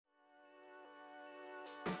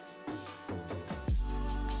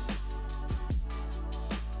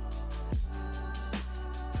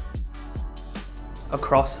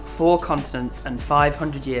Across 4 continents and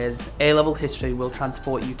 500 years, A-level history will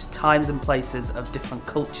transport you to times and places of different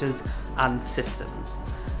cultures and systems.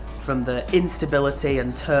 From the instability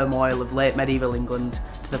and turmoil of late medieval England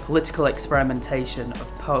to the political experimentation of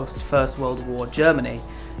post-First World War Germany,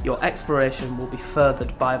 your exploration will be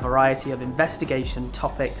furthered by a variety of investigation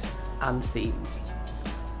topics and themes.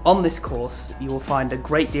 On this course, you will find a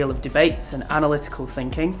great deal of debates and analytical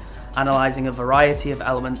thinking, analysing a variety of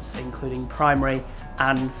elements including primary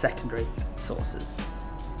and secondary sources.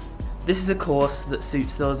 This is a course that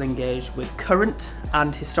suits those engaged with current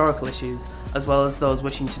and historical issues, as well as those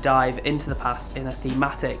wishing to dive into the past in a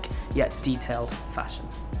thematic yet detailed fashion.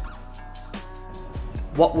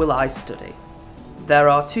 What will I study? There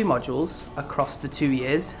are 2 modules across the 2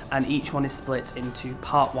 years, and each one is split into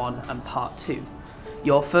Part 1 and Part 2.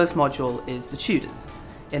 Your first module is the Tudors.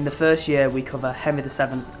 In the first year we cover Henry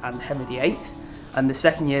VII and Henry VIII, and the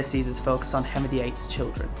second year sees us focus on Henry VIII's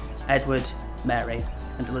children, Edward, Mary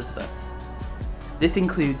and Elizabeth. This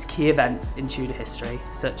includes key events in Tudor history,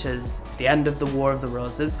 such as the end of the War of the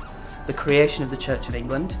Roses, the creation of the Church of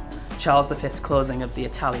England, Charles V's closing of the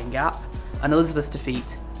Italian Gap, and Elizabeth's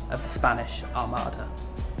defeat of the Spanish Armada.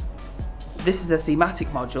 This is a thematic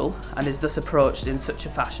module and is thus approached in such a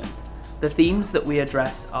fashion. The themes that we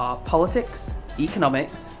address are politics,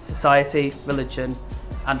 economics, society, religion,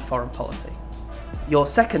 and foreign policy. Your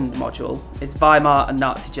second module is Weimar and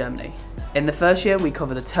Nazi Germany. In the first year we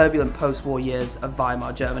cover the turbulent post-war years of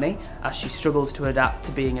Weimar Germany as she struggles to adapt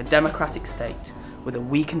to being a democratic state with a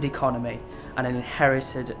weakened economy and an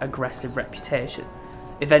inherited aggressive reputation,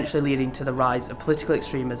 eventually leading to the rise of political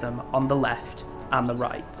extremism on the left and the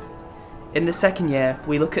right. In the second year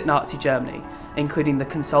we look at Nazi Germany, including the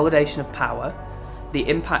consolidation of power, the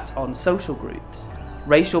impact on social groups,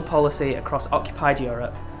 racial policy across occupied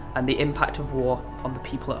Europe, and the impact of war on the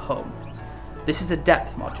people at home. This is a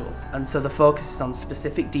depth module, and so the focus is on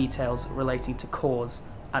specific details relating to cause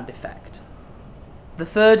and effect. The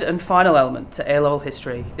third and final element to A-level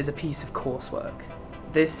history is a piece of coursework.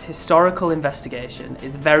 This historical investigation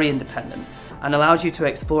is very independent and allows you to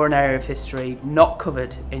explore an area of history not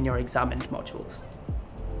covered in your examined modules.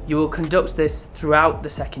 You will conduct this throughout the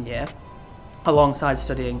second year, alongside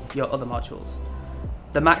studying your other modules.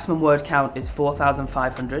 The maximum word count is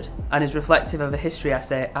 4,500 and is reflective of a history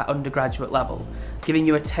essay at undergraduate level, giving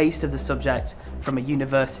you a taste of the subject from a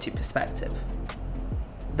university perspective.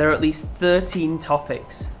 There are at least 13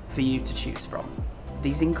 topics for you to choose from.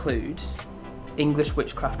 These include English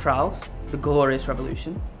witchcraft trials, the Glorious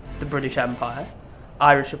Revolution, the British Empire,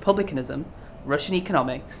 Irish republicanism, Russian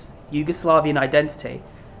economics, Yugoslavian identity,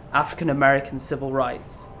 African American civil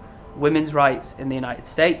rights, women's rights in the United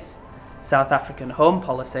States, South African home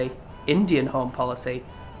policy, Indian home policy,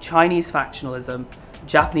 Chinese factionalism,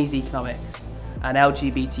 Japanese economics, and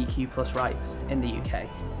LGBTQ+ rights in the UK.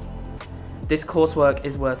 This coursework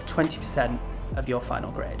is worth 20% of your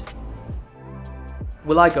final grade.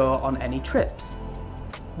 Will I go on any trips?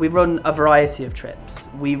 We run a variety of trips.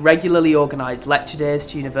 We regularly organise lecture days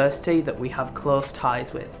to university that we have close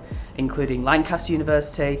ties with, including Lancaster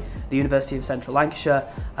University, the University of Central Lancashire,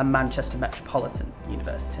 and Manchester Metropolitan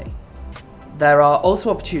University. There are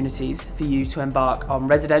also opportunities for you to embark on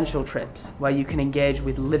residential trips where you can engage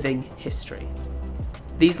with living history.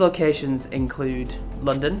 These locations include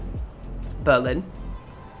London, Berlin,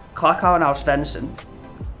 Krakow and Auschwitz,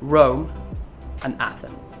 Rome, and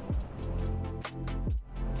Athens.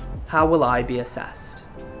 How will I be assessed?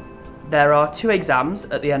 There are 2 exams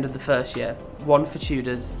at the end of the first year, one for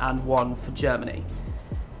Tudors and one for Germany.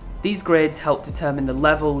 These grades help determine the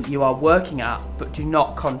level you are working at but do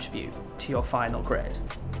not contribute to your final grade.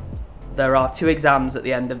 There are 2 exams at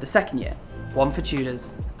the end of the second year, one for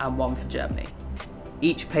Tudors and one for Germany.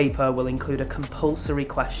 Each paper will include a compulsory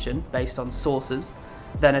question based on sources,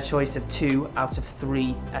 then a choice of 2 out of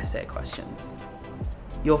 3 essay questions.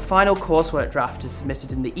 Your final coursework draft is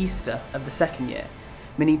submitted in the Easter of the second year,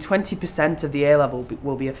 meaning 20% of the A-level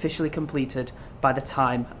will be officially completed by the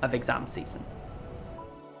time of exam season.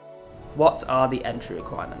 What are the entry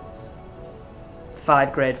requirements?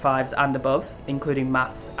 5 grade 5s and above, including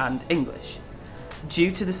maths and English.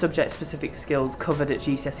 Due to the subject-specific skills covered at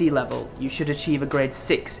GCSE level, you should achieve a grade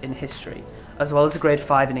 6 in history, as well as a grade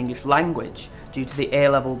 5 in English language, due to the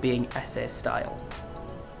A-level being essay style.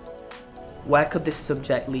 Where could this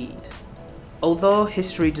subject lead? Although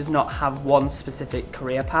history does not have one specific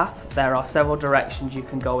career path, there are several directions you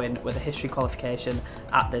can go in with a history qualification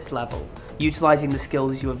at this level, utilising the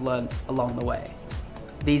skills you have learnt along the way.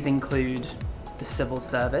 These include the civil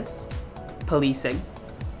service, policing,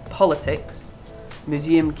 politics,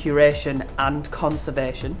 museum curation and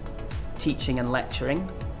conservation, teaching and lecturing,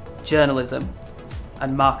 journalism,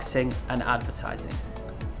 and marketing and advertising.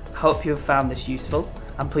 I hope you have found this useful,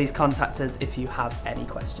 and please contact us if you have any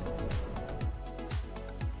questions.